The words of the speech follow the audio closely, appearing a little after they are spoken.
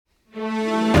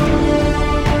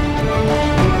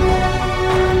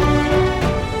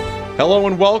Hello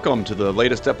and welcome to the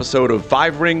latest episode of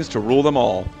Five Rings to Rule Them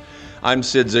All. I'm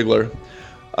Sid Ziegler.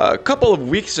 A couple of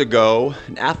weeks ago,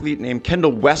 an athlete named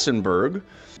Kendall Wesenberg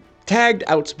tagged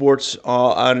Outsports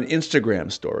on an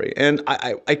Instagram story, and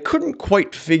I couldn't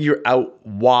quite figure out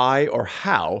why or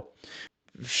how.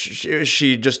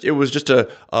 It was just an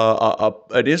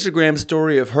Instagram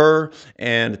story of her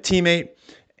and a teammate,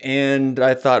 and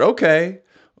I thought, okay,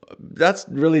 that's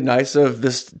really nice of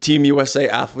this Team USA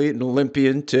athlete and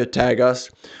Olympian to tag us.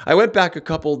 I went back a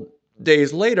couple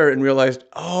days later and realized,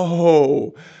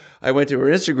 I went to her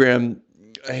Instagram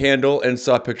handle and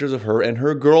saw pictures of her and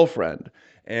her girlfriend,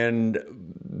 and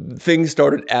things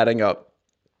started adding up.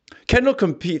 Kendall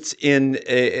competes in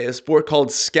a sport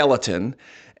called skeleton.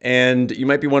 And you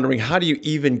might be wondering, how do you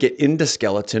even get into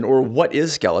skeleton, or what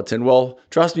is skeleton? Well,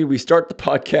 trust me, we start the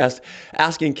podcast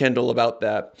asking Kendall about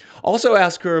that. Also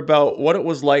ask her about what it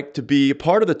was like to be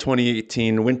part of the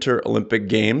 2018 Winter Olympic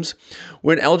Games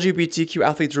when LGBTQ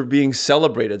athletes were being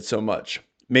celebrated so much.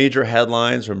 Major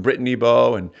headlines from Brittany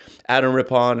Bowe and Adam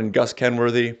Rippon and Gus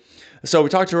Kenworthy. So we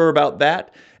talked to her about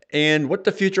that and what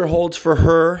the future holds for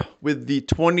her with the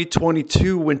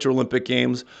 2022 Winter Olympic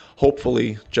Games,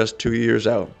 hopefully just 2 years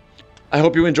out. I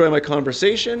hope you enjoy my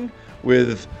conversation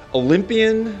with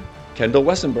Olympian Kendall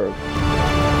Wesenberg.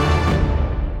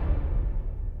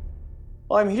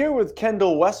 Well, I'm here with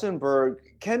Kendall Wesenberg.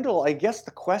 Kendall, I guess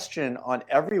the question on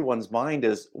everyone's mind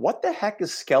is, what the heck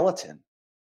is skeleton?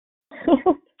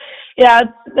 Yeah,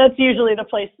 that's usually the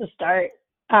place to start.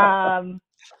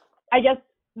 I guess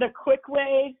the quick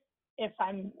way, if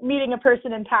I'm meeting a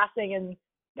person in passing and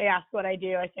they ask what I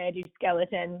do, I say I do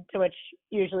skeleton, to which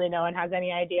usually no one has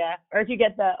any idea. Or if you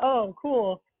get the, oh,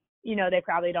 cool, they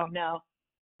probably don't know.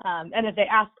 And if they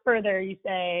ask further, you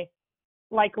say,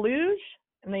 like luge,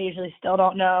 and they usually still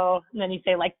don't know. And then you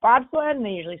say, like bobsled, and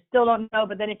they usually still don't know.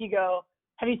 But then if you go,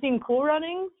 have you seen Cool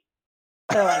Runnings?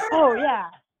 They're like, oh, yeah.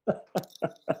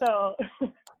 So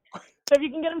if you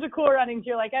can get them to Cool Runnings,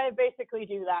 you're like, I basically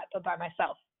do that, but by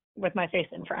myself with my face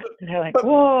in front. And they're like,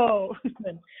 whoa.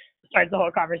 Then starts the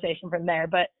whole conversation from there.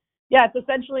 But yeah, it's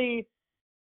essentially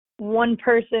one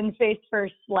person face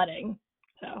first sledding.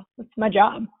 So that's my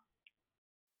job.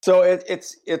 So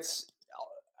it's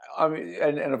I mean,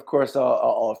 and of course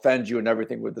I'll offend you and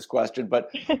everything with this question,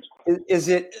 but is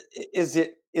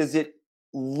it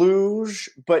luge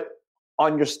but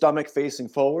on your stomach facing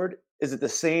forward? Is it the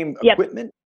same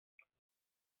equipment?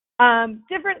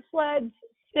 Different sleds,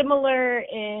 similar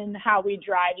in how we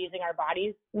drive using our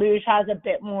bodies. Luge has a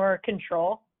bit more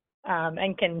control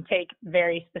and can take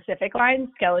very specific lines.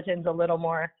 Skeleton's a little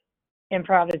more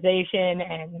improvisation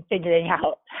and figuring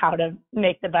out how to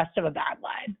make the best of a bad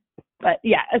line. But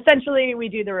yeah, essentially we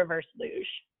do the reverse luge.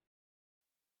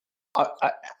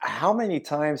 How many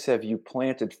times have you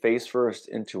planted face first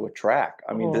into a track?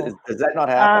 I mean, does that not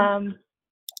happen?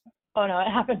 Oh no, it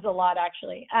happens a lot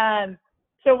actually.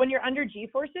 So when you're under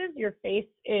G-forces, your face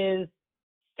is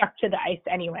stuck to the ice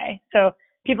anyway. So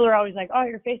people are always like, oh,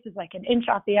 your face is like an inch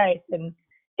off the ice. And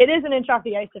it is an inch off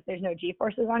the ice if there's no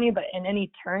G-forces on you, but in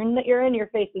any turn that you're in, your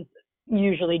face is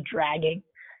usually dragging.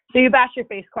 So you bash your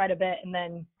face quite a bit, and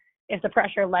then if the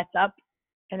pressure lets up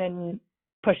and then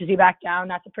pushes you back down,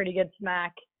 that's a pretty good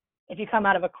smack. If you come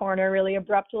out of a corner really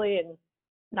abruptly and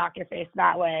knock your face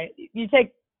that way, you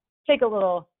take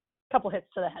a couple hits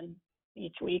to the head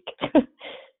each week.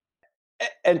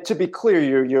 And to be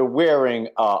clear, you're wearing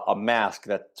a mask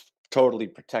that's totally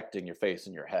protecting your face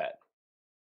and your head.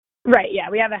 Right. Yeah,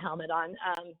 we have a helmet on.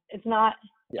 It's not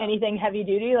anything heavy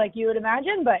duty like you would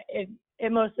imagine, but it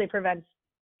mostly prevents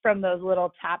from those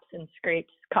little taps and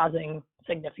scrapes causing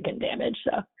significant damage.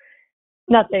 So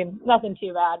nothing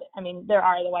too bad. I mean, there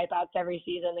are the wipeouts every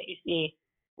season that you see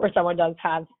where someone does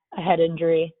have a head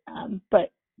injury,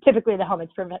 but typically the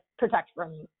helmets protect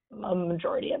from a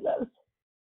majority of those.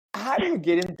 How do you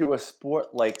get into a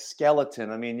sport like skeleton?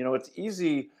 I mean, it's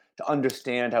easy to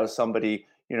understand how somebody,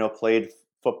 played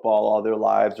football all their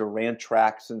lives or ran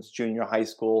track since junior high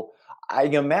school. I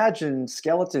imagine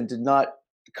skeleton did not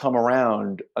come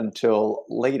around until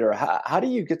later. How do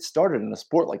you get started in a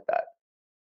sport like that?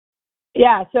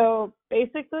 Yeah, so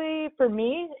basically for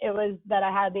me, it was that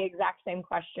I had the exact same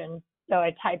question. So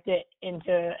I typed it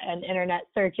into an internet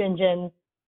search engine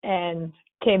and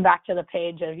came back to the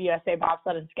page of USA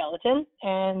Bobsled and Skeleton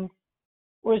and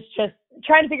was just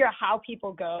trying to figure out how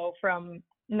people go from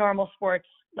normal sports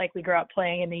like we grew up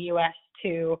playing in the US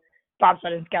to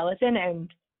bobsled and skeleton.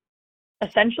 And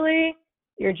essentially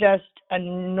you're just a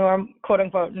quote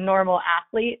unquote normal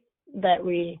athlete that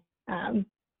we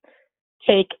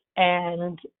take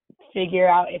and figure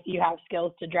out if you have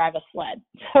skills to drive a sled.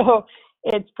 So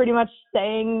it's pretty much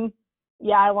saying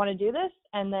yeah, I want to do this,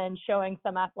 and then showing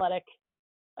some athletic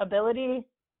ability,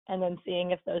 and then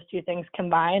seeing if those two things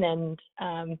combine and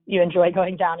you enjoy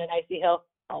going down an icy hill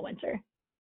all winter.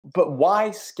 But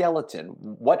why skeleton?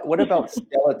 What about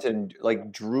skeleton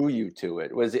like drew you to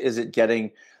it? Is it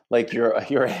getting like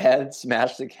your head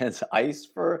smashed against ice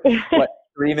for what,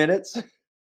 3 minutes?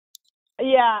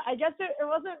 Yeah, I guess it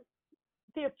wasn't,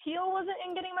 the appeal wasn't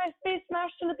in getting my face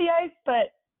smashed into the ice,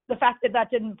 but the fact that that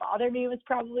didn't bother me was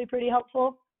probably pretty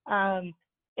helpful.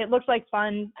 It looked like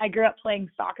fun. I grew up playing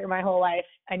soccer my whole life.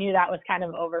 I knew that was kind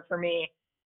of over for me.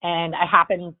 And I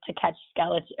happened to catch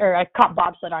skeleton, or I caught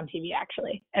bobsled on TV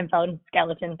actually, and found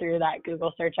skeleton through that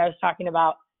Google search I was talking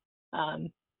about.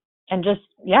 And just,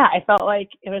 yeah, I felt like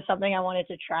it was something I wanted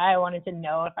to try. I wanted to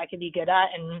know if I could be good at.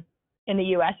 And in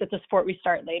the US, it's a sport we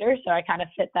start later. So I kind of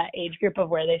fit that age group of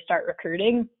where they start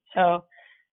recruiting. So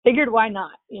figured why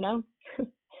not, you know?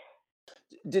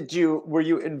 Were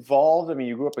you involved? I mean,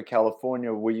 you grew up in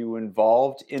California. Were you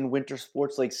involved in winter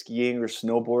sports like skiing or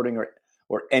snowboarding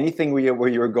or anything where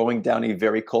you were going down a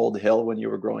very cold hill when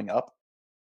you were growing up?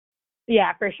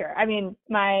 Yeah, for sure. I mean,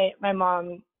 my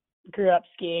mom grew up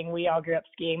skiing. We all grew up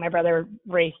skiing. My brother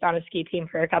raced on a ski team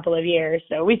for a couple of years.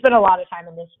 So we spent a lot of time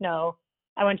in the snow.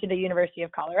 I went to the University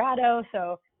of Colorado,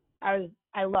 so I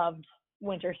loved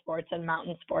winter sports and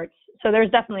mountain sports. So there's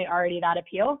definitely already that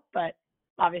appeal, but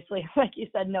obviously, like you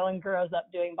said, no one grows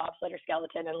up doing bobsled or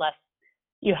skeleton unless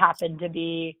you happen to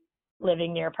be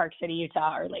living near Park City,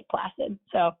 Utah, or Lake Placid.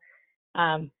 So,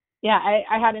 yeah,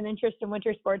 I had an interest in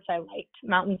winter sports. I liked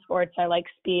mountain sports. I like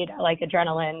speed. I like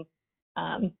adrenaline.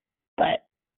 But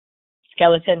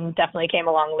skeleton definitely came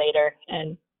along later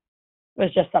and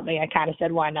was just something I kind of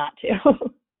said, why not to?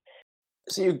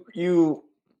 So you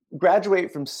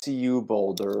graduate from CU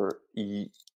Boulder.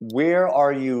 Where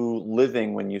are you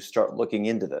living when you start looking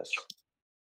into this?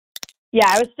 Yeah,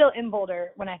 I was still in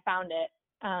Boulder when I found it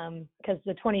because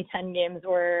the 2010 games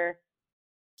were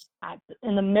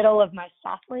in the middle of my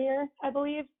sophomore year, I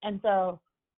believe. And so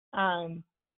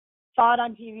saw it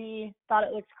on TV, thought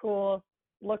it looked cool,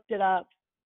 looked it up,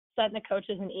 sent the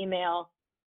coaches an email,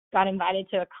 got invited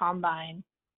to a combine,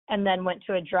 and then went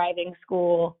to a driving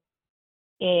school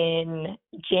in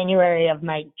January of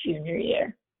my junior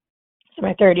year. So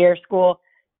my third year of school,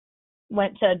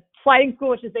 went to sliding school,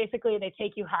 which is basically they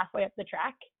take you halfway up the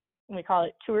track, and we call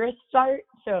it tourist start.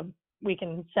 So we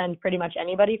can send pretty much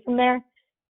anybody from there.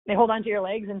 They hold onto your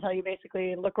legs and tell you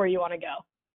basically, look where you want to go.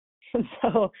 And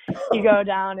so you go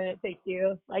down and it takes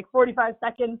you like 45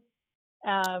 seconds.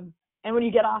 And when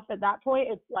you get off at that point,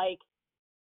 it's like,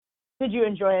 did you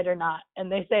enjoy it or not?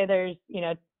 And they say there's,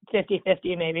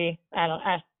 50-50 maybe. I don't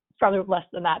know, probably less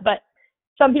than that. But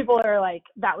some people are like,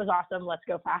 that was awesome, let's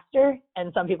go faster.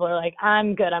 And some people are like,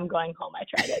 I'm good, I'm going home. I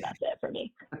tried it, that's it for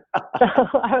me. So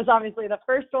I was obviously the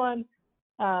first one.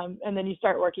 And then you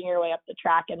start working your way up the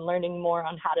track and learning more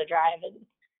on how to drive. And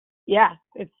yeah,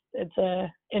 it's a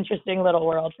interesting little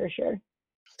world for sure.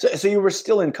 So you were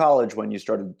still in college when you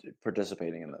started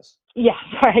participating in this? Yeah,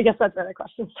 sorry, I guess that's where the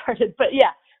question started. But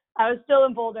yeah, I was still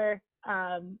in Boulder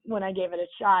when I gave it a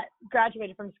shot,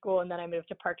 graduated from school, and then I moved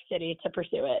to Park City to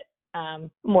pursue it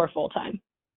more full-time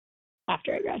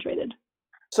after I graduated.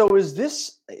 So is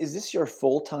this your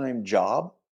full-time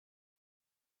job?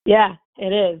 Yeah,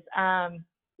 it is.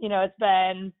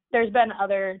 There's been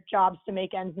other jobs to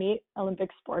make ends meet. Olympic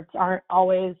sports aren't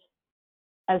always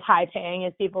as high paying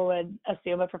as people would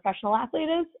assume a professional athlete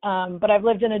is. But I've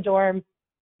lived in a dorm,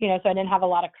 so I didn't have a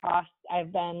lot of costs.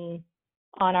 I've been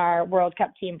on our World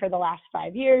Cup team for the last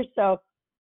 5 years. So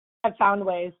I've found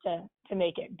ways to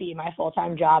make it be my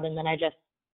full-time job. And then I just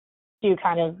do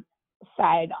kind of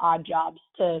side odd jobs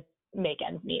to make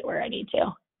ends meet where I need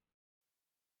to.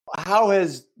 How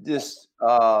has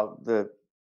the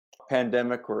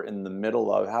pandemic we're in the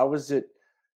middle of, how has it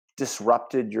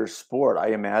disrupted your sport?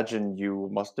 I imagine you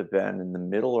must have been in the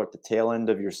middle or at the tail end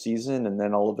of your season, and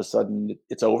then all of a sudden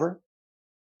it's over?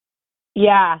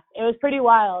 Yeah, it was pretty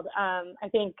wild. I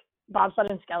think bobsled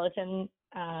and skeleton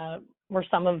were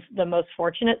some of the most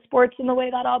fortunate sports in the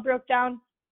way that all broke down.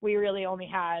 We really only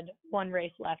had one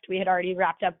race left. We had already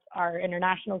wrapped up our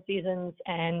international seasons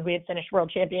and we had finished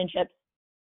world championships.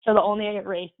 So the only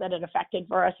race that it affected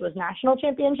for us was national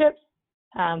championships,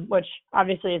 which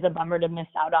obviously is a bummer to miss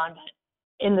out on.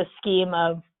 But in the scheme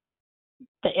of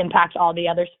the impact all the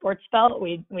other sports felt,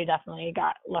 we definitely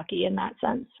got lucky in that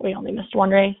sense. We only missed one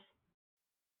race.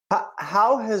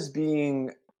 How has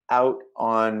being out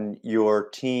on your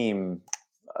team,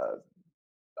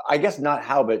 I guess not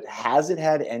how, but has it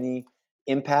had any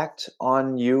impact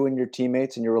on you and your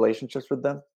teammates and your relationships with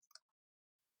them?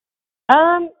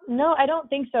 No, I don't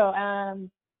think so.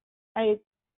 I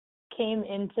came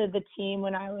into the team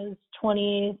when I was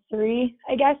 23,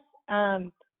 I guess.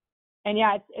 And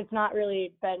yeah, it's not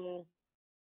really been,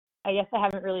 I guess I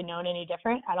haven't really known any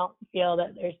different. I don't feel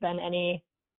that there's been any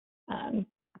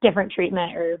different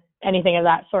treatment or anything of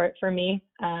that sort for me.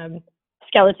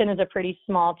 Skeleton is a pretty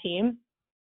small team,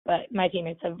 but my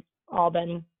teammates have all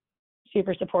been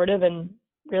super supportive, and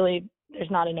really there's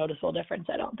not a noticeable difference,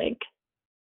 I don't think.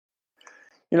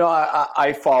 You know,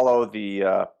 I follow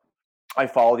the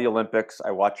Olympics.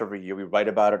 I watch every year. We write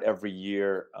about it every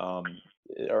year,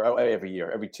 or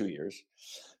every 2 years.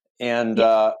 And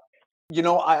you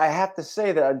know, I have to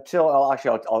say that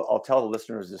I'll tell the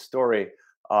listeners this story.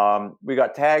 We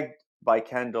got tagged by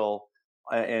Kendall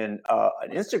in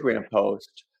an Instagram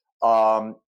post,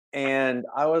 and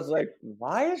I was like,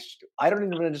 "Why is I don't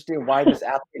even understand why this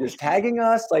athlete is tagging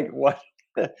us? Like what?"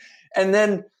 And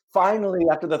then finally,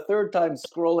 after the third time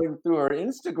scrolling through her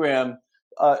Instagram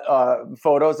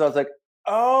photos, I was like,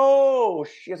 "Oh,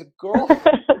 she has a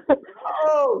girlfriend."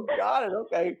 Oh, got it.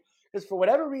 Okay, because for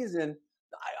whatever reason,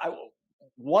 I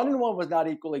 1 and 1 was not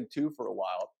equaling 2 for a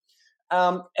while,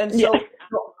 and so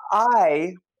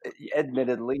I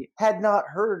admittedly had not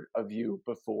heard of you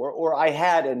before, or I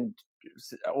had, and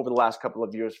over the last couple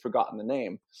of years, forgotten the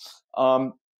name.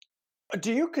 Um,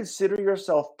 do you consider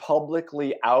yourself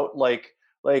publicly out, like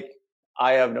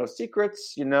I have no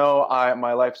secrets, you know,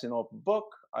 my life's an open book,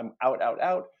 I'm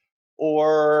out,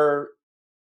 or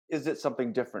is it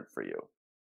something different for you?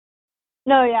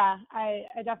 No, yeah, I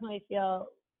definitely feel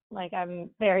like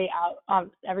I'm very out on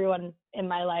everyone in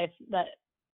my life that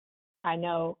I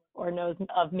know or knows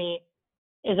of me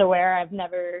is aware. I've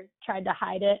never tried to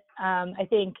hide it. I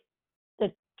think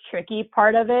the tricky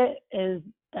part of it is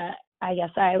that I guess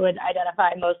I would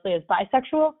identify mostly as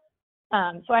bisexual.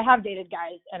 So I have dated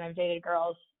guys and I've dated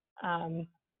girls. And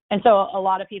so a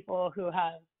lot of people who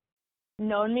have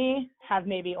known me have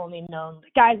maybe only known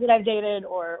the guys that I've dated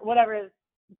or whatever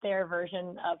their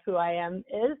version of who I am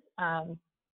is.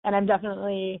 And I'm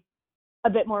definitely a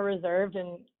bit more reserved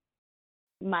in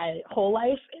my whole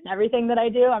life and everything that I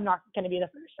do. I'm not going to be the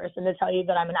first person to tell you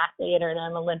that I'm an athlete or that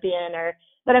I'm an Olympian or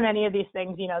that I'm any of these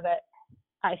things, you know, that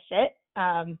I fit.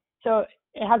 So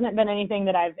it hasn't been anything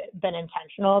that I've been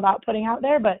intentional about putting out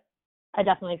there, but I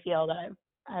definitely feel that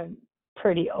I'm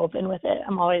pretty open with it.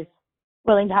 I'm always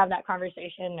willing to have that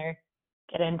conversation or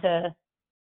get into,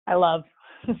 I love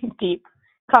deep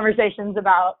conversations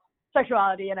about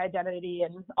sexuality and identity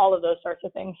and all of those sorts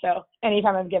of things. So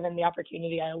anytime I'm given the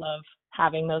opportunity, I love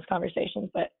having those conversations.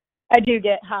 But I do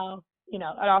get how, you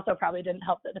know, it also probably didn't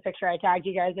help that the picture I tagged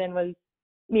you guys in was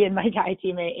me and my guy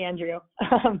teammate, Andrew.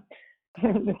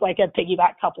 It's like a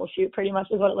piggyback couple shoot pretty much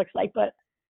is what it looks like. But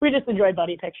we just enjoy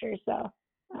buddy pictures. So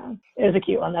it was a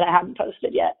cute one that I haven't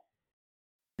posted yet.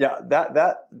 Yeah,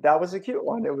 that was a cute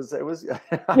one. It was I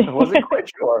wasn't quite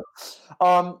sure.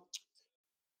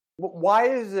 Why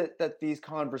is it that these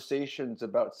conversations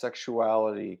about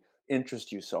sexuality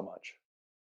interest you so much?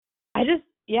 I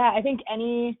think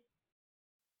any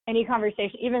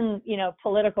conversation, even, you know,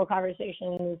 political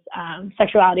conversations,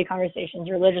 sexuality conversations,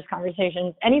 religious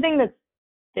conversations, anything that's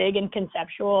big and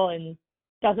conceptual and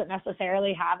doesn't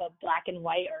necessarily have a black and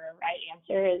white or a right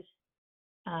answer is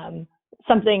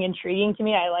something intriguing to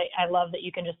me. I love that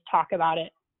you can just talk about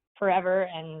it forever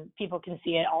and people can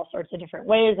see it all sorts of different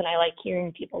ways, and I like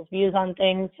hearing people's views on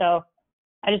things. So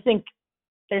I just think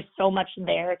there's so much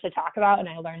there to talk about, and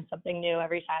I learn something new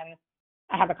every time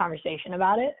I have a conversation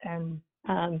about it. And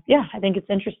I think it's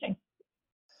interesting.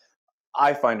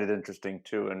 I find it interesting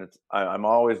too, and I'm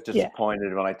always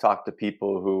disappointed when I talk to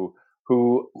people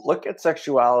who look at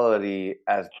sexuality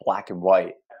as black and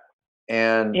white.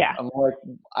 And I'm like,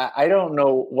 I don't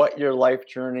know what your life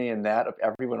journey and that of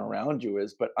everyone around you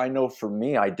is, but I know for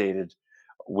me, I dated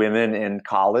women in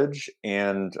college,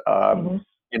 and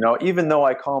you know, even though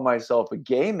I call myself a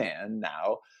gay man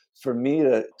now, for me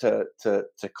to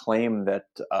claim that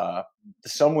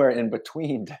somewhere in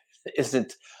between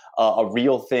isn't a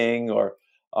real thing, or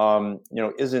you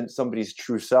know, isn't somebody's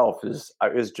true self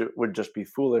would just be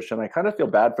foolish. And I kind of feel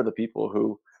bad for the people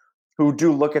who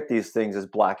do look at these things as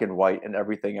black and white and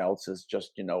everything else is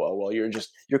just, you know, oh, well,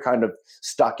 you're kind of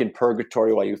stuck in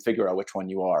purgatory while you figure out which one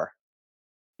you are.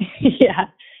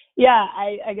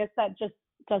 I guess that just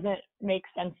doesn't make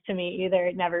sense to me either.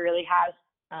 It never really has.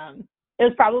 It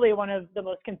was probably one of the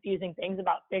most confusing things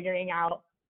about figuring out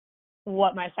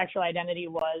what my sexual identity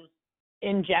was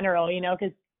in general, you know,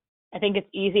 because I think it's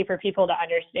easy for people to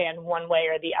understand one way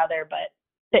or the other, but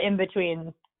the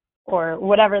in-between or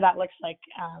whatever that looks like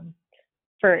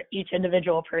for each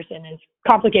individual person is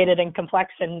complicated and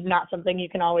complex and not something you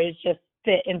can always just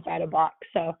fit inside a box.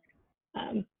 So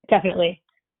definitely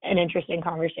an interesting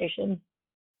conversation.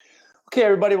 Okay,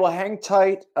 everybody, well, hang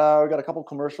tight. We got a couple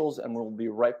commercials, and we'll be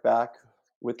right back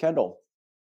with Kendall.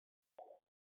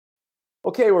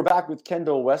 Okay, we're back with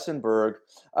Kendall Wesenberg.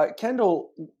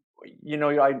 Kendall,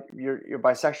 you're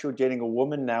bisexual, dating a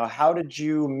woman now. How did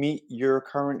you meet your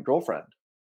current girlfriend?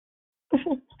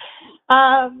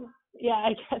 Yeah,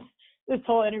 I guess this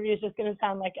whole interview is just going to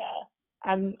sound like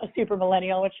I'm a super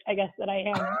millennial, which I guess that I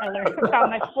am. I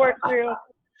found my sport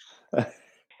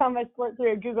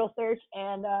through a Google search,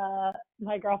 and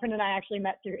my girlfriend and I actually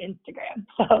met through Instagram.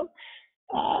 So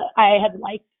I had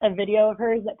liked a video of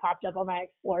hers that popped up on my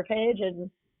Explore page,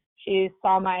 and she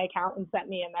saw my account and sent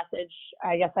me a message.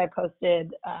 I guess I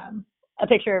posted a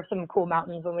picture of some cool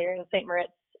mountains when we were in St.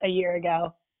 Moritz a year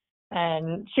ago,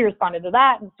 and she responded to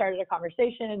that and started a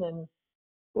conversation and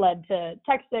led to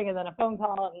texting and then a phone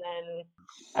call. And then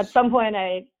at some point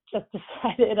I just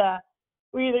decided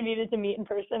we either needed to meet in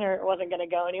person or it wasn't going to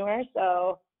go anywhere.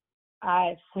 So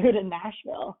I flew to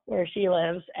Nashville where she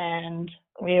lives and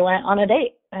we went on a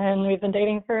date, and we've been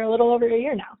dating for a little over a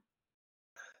year now.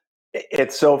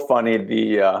 It's so funny,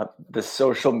 the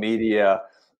social media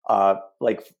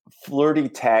like flirty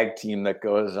tag team that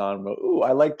goes on. Ooh,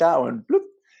 I like that one. Bloop.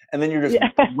 And then you're just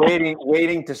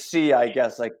waiting to see, I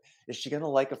guess, like, is she gonna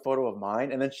like a photo of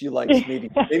mine? And then she likes maybe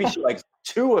she likes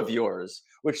two of yours,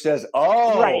 which says,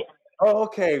 oh, right. Oh,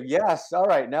 okay, yes, all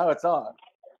right, now it's on.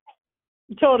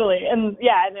 Totally. And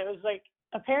yeah, and it was like,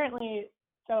 apparently,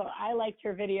 so I liked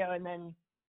her video, and then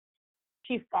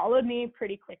she followed me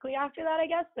pretty quickly after that, I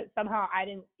guess, but somehow I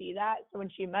didn't see that. So when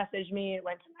she messaged me, it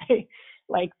went to my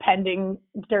like pending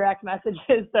direct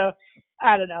messages. So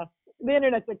I don't know. The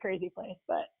internet's a crazy place,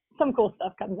 but some cool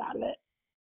stuff comes out of it.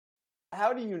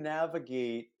 How do you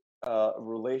navigate a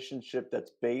relationship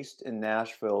that's based in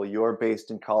Nashville, you're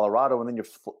based in Colorado, and then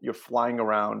you're flying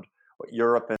around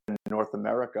Europe and North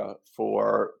America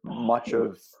for much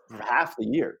of half the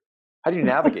year? How do you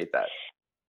navigate that?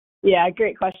 Yeah,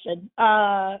 great question.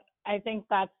 I think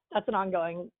that's an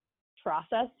ongoing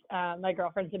process. My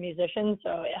girlfriend's a musician,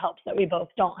 so it helps that we both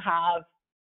don't have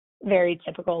very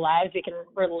typical lives. We can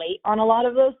relate on a lot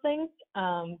of those things,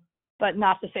 but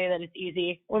not to say that it's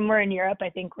easy. When we're in Europe,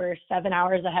 I think we're 7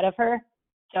 hours ahead of her.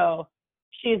 So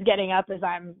she's getting up as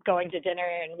I'm going to dinner,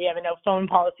 and we have a no phone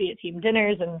policy at team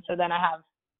dinners. And so then I have,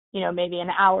 maybe an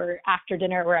hour after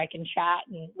dinner where I can chat,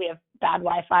 and we have bad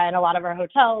Wi-Fi in a lot of our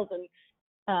hotels. And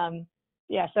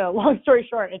so long story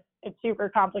short, it's super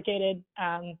complicated.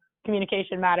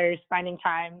 Communication matters, finding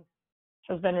time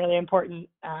has been really important.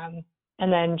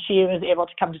 And then she was able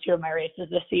to come to 2 of my races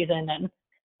this season, and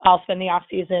I'll spend the off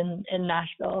season in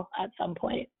Nashville at some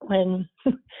point when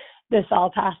this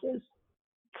all passes,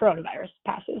 coronavirus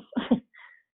passes.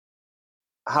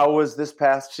 How was this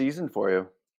past season for you?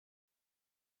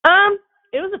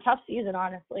 It was a tough season,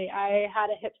 honestly. I had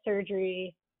a hip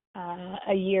surgery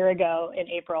a year ago in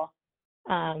April.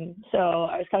 So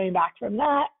I was coming back from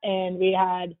that, and we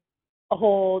had a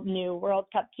whole new World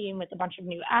Cup team with a bunch of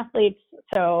new athletes.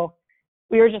 So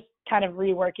we were just kind of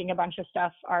reworking a bunch of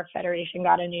stuff. Our federation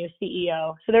got a new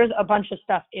CEO. So there's a bunch of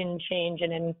stuff in change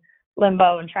and in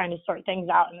limbo, and trying to sort things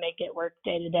out and make it work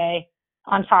day to day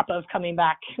on top of coming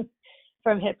back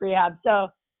from hip rehab. So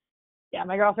yeah,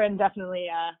 my girlfriend definitely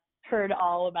heard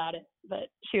all about it, but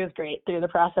she was great through the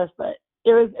process. But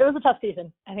it was a tough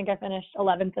season. I think I finished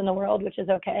 11th in the world, which is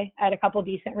okay. I had a couple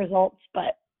decent results,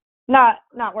 but not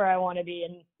where I want to be.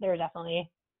 And there were definitely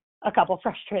a couple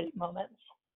frustrating moments.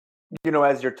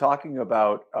 As you're talking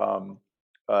about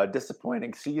a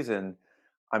disappointing season,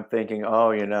 I'm thinking,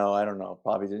 I don't know,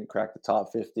 probably didn't crack the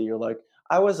top 50. You're like,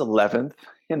 I was 11th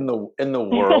in the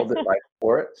world in my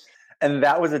sport, and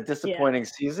that was a disappointing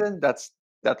season. That's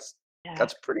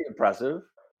pretty impressive.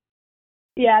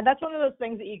 Yeah, that's one of those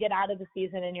things that you get out of the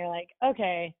season and you're like,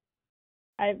 okay.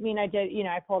 I mean, I did,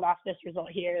 I pulled off this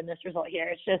result here and this result here.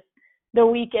 It's just the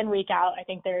week in, week out. I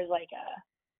think there's like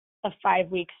a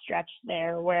 5-week stretch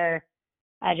there where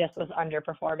I just was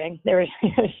underperforming. There was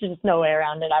just no way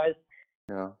around it. I was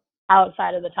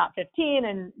outside of the top 15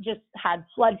 and just had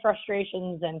flood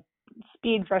frustrations and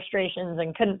speed frustrations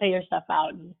and couldn't figure stuff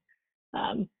out.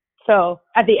 And so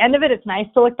at the end of it, it's nice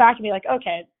to look back and be like,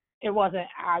 okay, it wasn't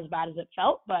as bad as it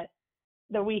felt, but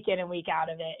the week in and week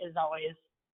out of it is always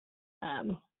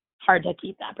hard to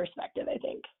keep that perspective, I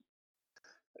think.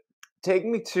 Take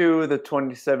me to the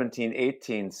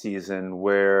 2017-18 season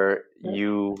where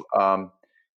you,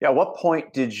 at what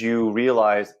point did you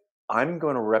realize I'm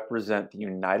going to represent the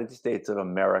United States of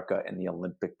America in the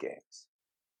Olympic Games?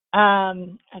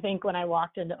 I think when I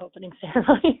walked into opening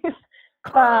ceremonies,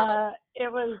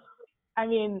 it was, I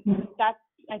mean, that's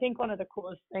I think one of the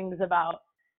coolest things about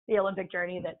the Olympic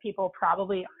journey that people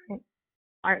probably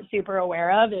aren't super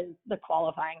aware of is the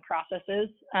qualifying processes.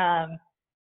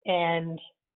 And,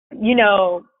 you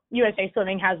know, USA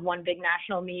Swimming has one big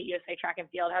national meet, USA Track and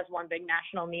Field has one big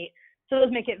national meet. So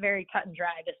those make it very cut and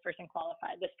dry. This person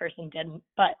qualified, this person didn't.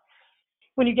 But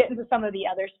when you get into some of the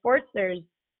other sports, there's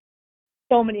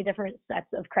so many different sets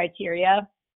of criteria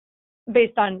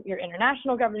based on your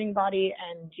international governing body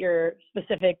and your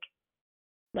specific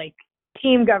like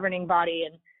team governing body,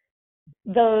 and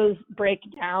those break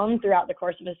down throughout the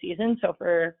course of a season. So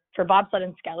for bobsled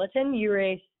and skeleton, you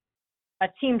race a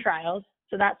team trials,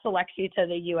 so that selects you to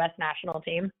the U.S. national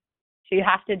team. So you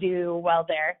have to do well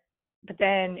there. But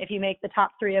then if you make the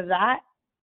top 3 of that,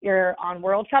 you're on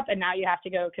World Cup, and now you have to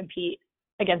go compete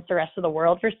against the rest of the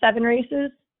world for 7 races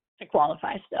to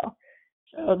qualify still.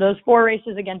 So those 4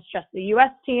 races against just the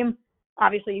U.S. team,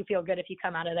 obviously you feel good if you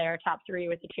come out of there top 3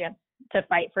 with a chance to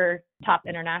fight for top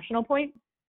international points.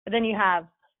 But then you have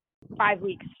 5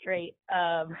 weeks straight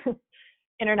of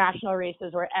international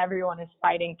races where everyone is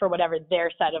fighting for whatever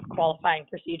their set of qualifying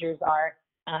procedures are.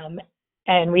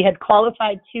 And we had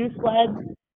qualified 2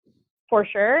 sleds for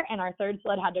sure, and our 3rd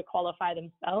sled had to qualify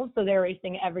themselves. So they're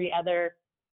racing every other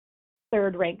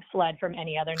 3rd-ranked sled from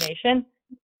any other nation,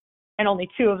 and only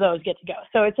 2 of those get to go.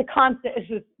 So it's a constant. It's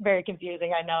just very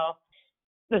confusing. I know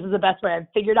this is the best way I've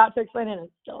figured out to explain it, and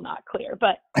it's still not clear.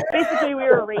 But basically, we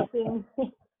were racing.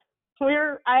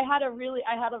 I had a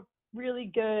really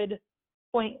good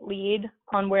point lead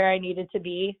on where I needed to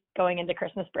be going into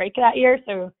Christmas break that year.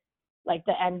 So like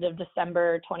the end of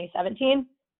December 2017.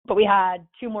 But we had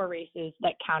 2 more races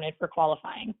that counted for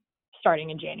qualifying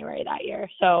starting in January that year.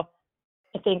 So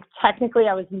I think technically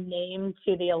I was named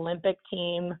to the Olympic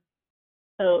team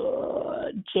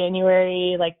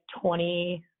January like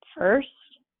 21st,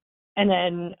 and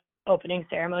then opening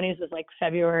ceremonies was like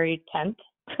February 10th.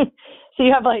 So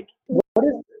you have like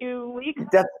 2 weeks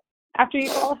after you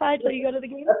qualify till you go to the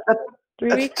game.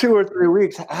 3 weeks. 2 or 3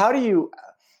 weeks. How do you?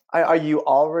 Are you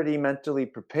already mentally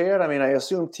prepared? I mean, I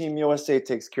assume Team USA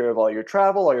takes care of all your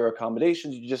travel, all your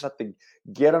accommodations. You just have to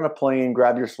get on a plane,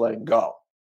 grab your sled, and go.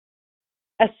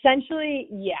 Essentially,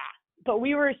 yeah. But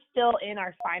we were still in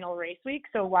our final race week.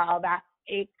 So while that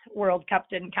 8th World Cup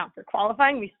didn't count for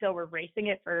qualifying, we still were racing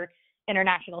it for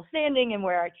international standing and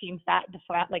where our team sat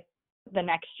like the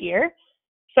next year.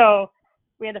 So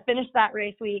we had to finish that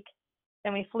race week.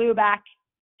 Then we flew back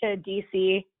to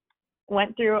DC,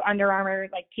 went through Under Armour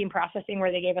like team processing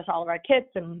where they gave us all of our kits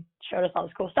and showed us all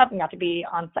this cool stuff and got to be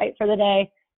on site for the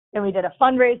day. Then we did a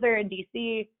fundraiser in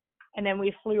DC, and then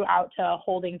we flew out to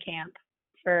holding camp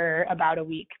for about a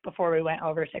week before we went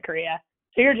over to Korea.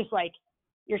 So you're just like,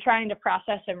 you're trying to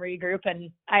process and regroup.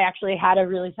 And I actually had a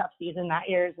really tough season that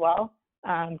year as well.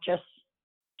 Just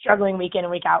struggling week in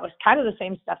and week out was kind of the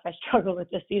same stuff I struggled with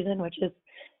this season, which is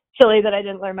silly that I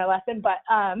didn't learn my lesson. But,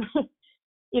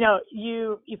 you know,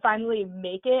 you finally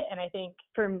make it. And I think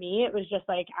for me, it was just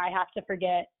like, I have to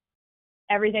forget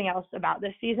everything else about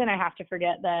this season. I have to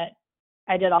forget that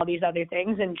I did all these other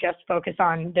things and just focus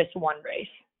on this one race.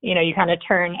 You know, you kind of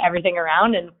turn everything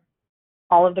around and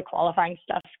all of the qualifying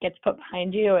stuff gets put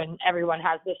behind you and everyone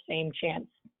has the same chance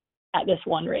at this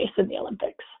one race in the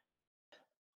Olympics.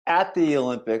 At the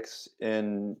Olympics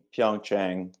in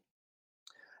Pyeongchang,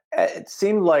 it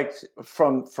seemed like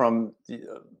from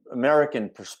the American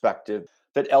perspective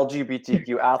that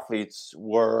LGBTQ athletes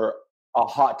were a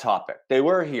hot topic. They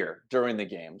were here during the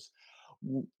games.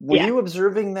 Were you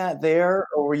observing that there,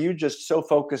 or were you just so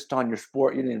focused on your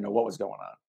sport you didn't know what was going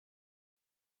on?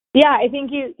 Yeah, I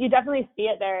think you definitely see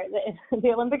it there.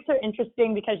 The Olympics are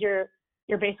interesting because you're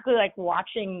basically like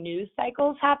watching news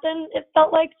cycles happen, it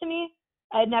felt like to me.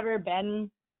 I had never been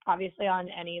obviously on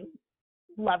any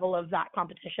level of that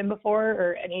competition before,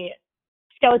 or any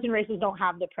skeleton races don't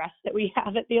have the press that we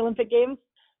have at the Olympic Games,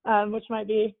 which might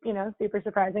be, you know, super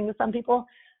surprising to some people.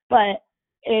 But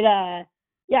it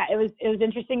was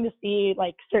interesting to see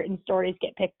like certain stories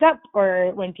get picked up,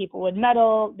 or when people would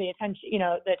medal, the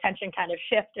attention kind of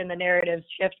shift and the narratives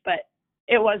shift. But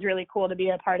it was really cool to be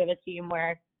a part of a team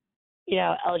where, you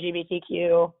know,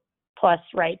 LGBTQ plus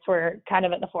rights were kind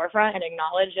of at the forefront and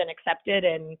acknowledged and accepted.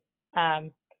 And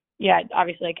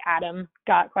obviously like Adam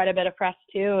got quite a bit of press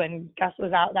too, and Gus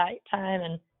was out that time.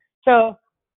 And so,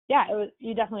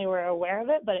 you definitely were aware of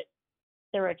it, but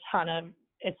there were a ton of,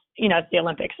 it's the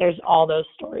Olympics. There's all those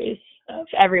stories of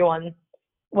everyone,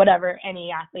 whatever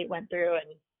any athlete went through,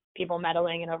 and people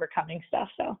medaling and overcoming stuff.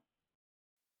 So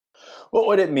what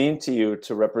would it mean to you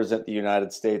to represent the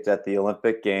United States at the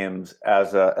Olympic Games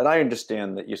and I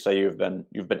understand that you say you've been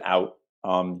out,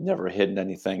 never hidden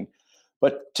anything,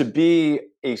 but to be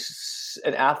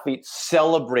an athlete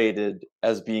celebrated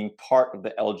as being part of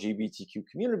the LGBTQ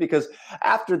community, because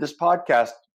after this podcast,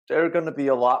 there are going to be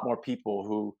a lot more people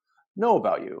who know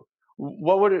about you.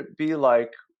 What would it be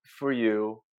like for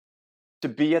you to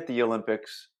be at the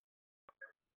Olympics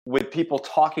with people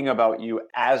talking about you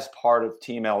as part of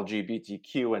Team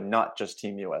LGBTQ and not just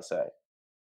Team USA?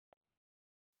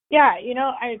 Yeah,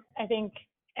 I think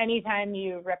anytime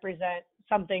you represent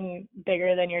something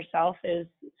bigger than yourself is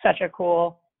such a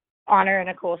cool honor and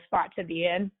a cool spot to be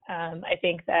in. I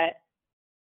think that,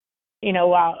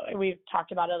 while we've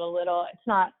talked about it a little,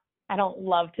 I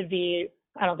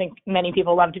don't think many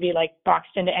people love to be like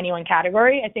boxed into any one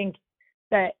category. I think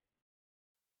that,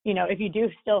 if you do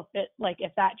still fit, like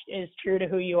if that is true to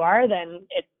who you are, then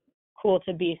it's cool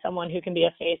to be someone who can be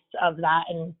a face of that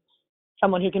and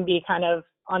someone who can be kind of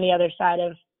on the other side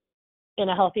of in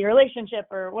a healthy relationship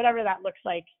or whatever that looks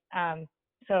like.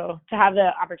 So to have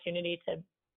the opportunity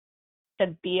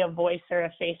to be a voice or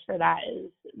a face for that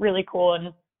is really cool. And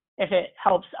if it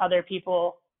helps other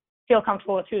people feel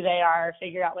comfortable with who they are,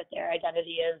 figure out what their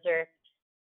identity is, or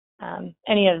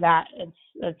any of that,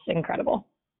 it's incredible.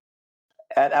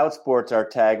 At Outsports, our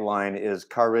tagline is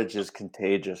 "Courage is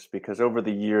contagious," because over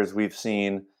the years we've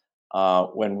seen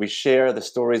when we share the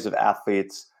stories of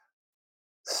athletes,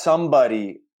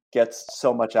 somebody gets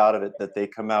so much out of it that they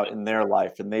come out in their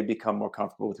life and they become more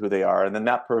comfortable with who they are, and then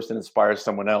that person inspires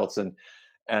someone else,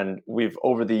 and we've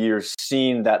over the years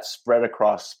seen that spread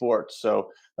across sports. So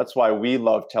that's why we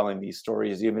love telling these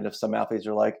stories, even if some athletes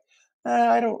are like,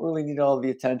 I don't really need all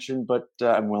the attention, but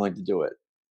I'm willing to do it.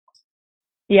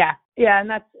 Yeah, and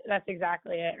that's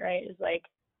exactly it, right? It's like,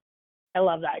 I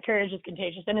love that. Courage is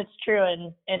contagious, and it's true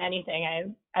in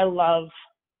anything. I love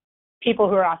people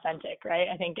who are authentic, right?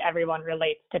 I think everyone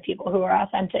relates to people who are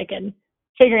authentic, and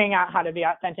figuring out how to be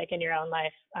authentic in your own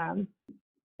life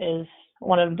is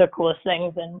one of the coolest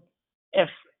things. And if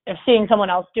seeing someone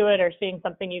else do it or seeing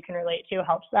something you can relate to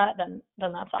helps that, then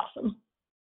that's awesome.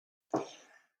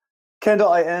 Kendall,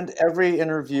 I end every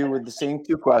interview with the same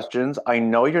two questions. I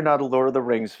know you're not a Lord of the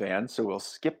Rings fan, so we'll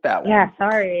skip that one. Yeah,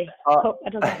 sorry. Hope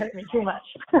that doesn't hurt me too much.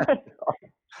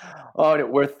 Oh, no,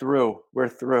 we're through.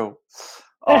 It's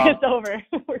over.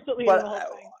 We're deleting the whole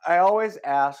thing. I always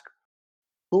ask,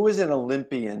 who is an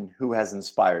Olympian who has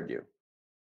inspired you?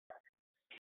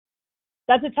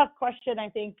 That's a tough question, I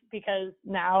think, because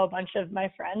now a bunch of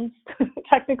my friends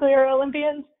technically are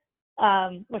Olympians,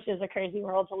 which is a crazy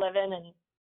world to live in. And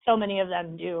so many of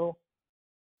them do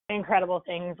incredible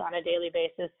things on a daily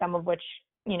basis, some of which,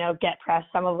 get press,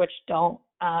 some of which don't.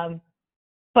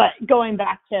 But going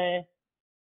back to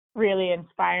really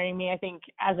inspiring me, I think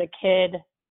as a kid,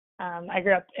 I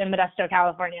grew up in Modesto,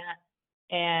 California,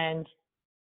 and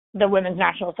the women's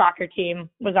national soccer team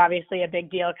was obviously a big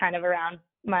deal kind of around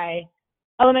my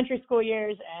elementary school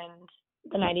years, and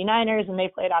the 99ers, and they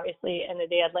played obviously in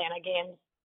the Atlanta games.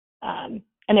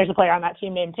 And there's a player on that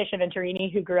team named Tisha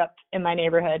Venturini who grew up in my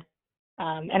neighborhood.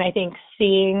 And I think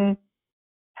seeing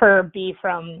her be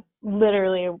from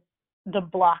literally the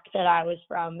block that I was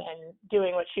from and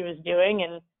doing what she was doing,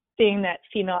 and seeing that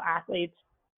female athletes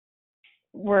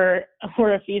were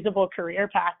a feasible career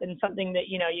path and something that,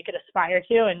 you could aspire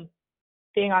to, and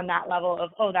being on that level of,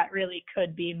 oh, that really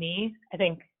could be me. I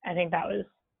think that was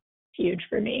huge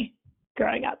for me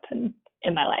growing up and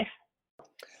in my life.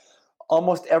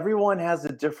 Almost everyone has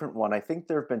a different one. I think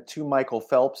there have been two Michael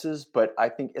Phelpses, but I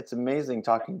think it's amazing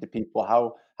talking to people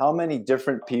how many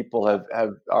different people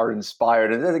are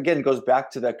inspired. And then again, it goes back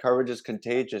to that courage is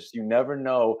contagious. You never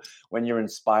know when you're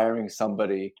inspiring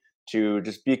somebody to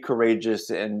just be courageous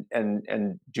and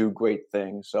do great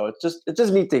things. So it's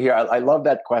just neat to hear. I love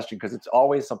that question because it's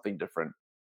always something different.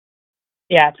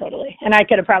 Yeah, totally. And I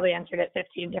could have probably answered it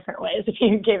 15 different ways if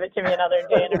you gave it to me another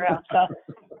day in a row. So,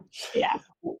 yeah.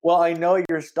 Well, I know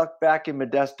you're stuck back in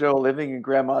Modesto, living in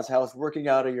grandma's house, working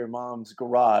out of your mom's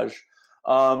garage.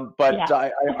 But yeah.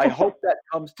 I hope that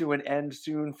comes to an end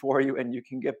soon for you and you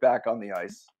can get back on the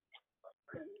ice.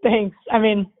 Thanks. I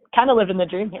mean, kind of living the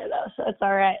dream here, though, so it's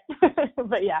all right.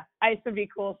 But yeah, ice would be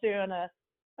cool soon. A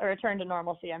return to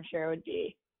normalcy, I'm sure, would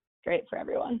be great for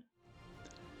everyone.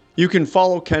 You can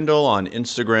follow Kendall on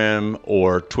Instagram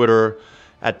or Twitter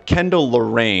at Kendall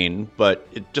Lorraine, but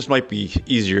it just might be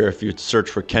easier if you search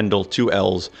for Kendall, 2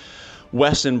 L's,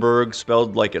 Westenberg,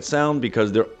 spelled like it sounds,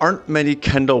 because there aren't many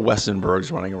Kendall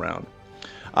Westenbergs running around.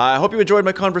 I hope you enjoyed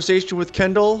my conversation with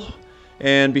Kendall,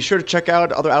 and be sure to check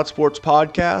out other Outsports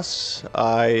podcasts.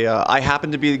 I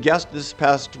happened to be the guest this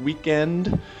past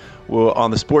weekend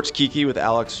on the Sports Kiki with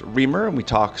Alex Reamer, and we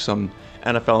talked some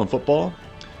NFL and football.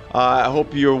 I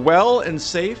hope you're well and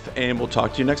safe, and we'll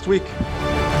talk to you next week.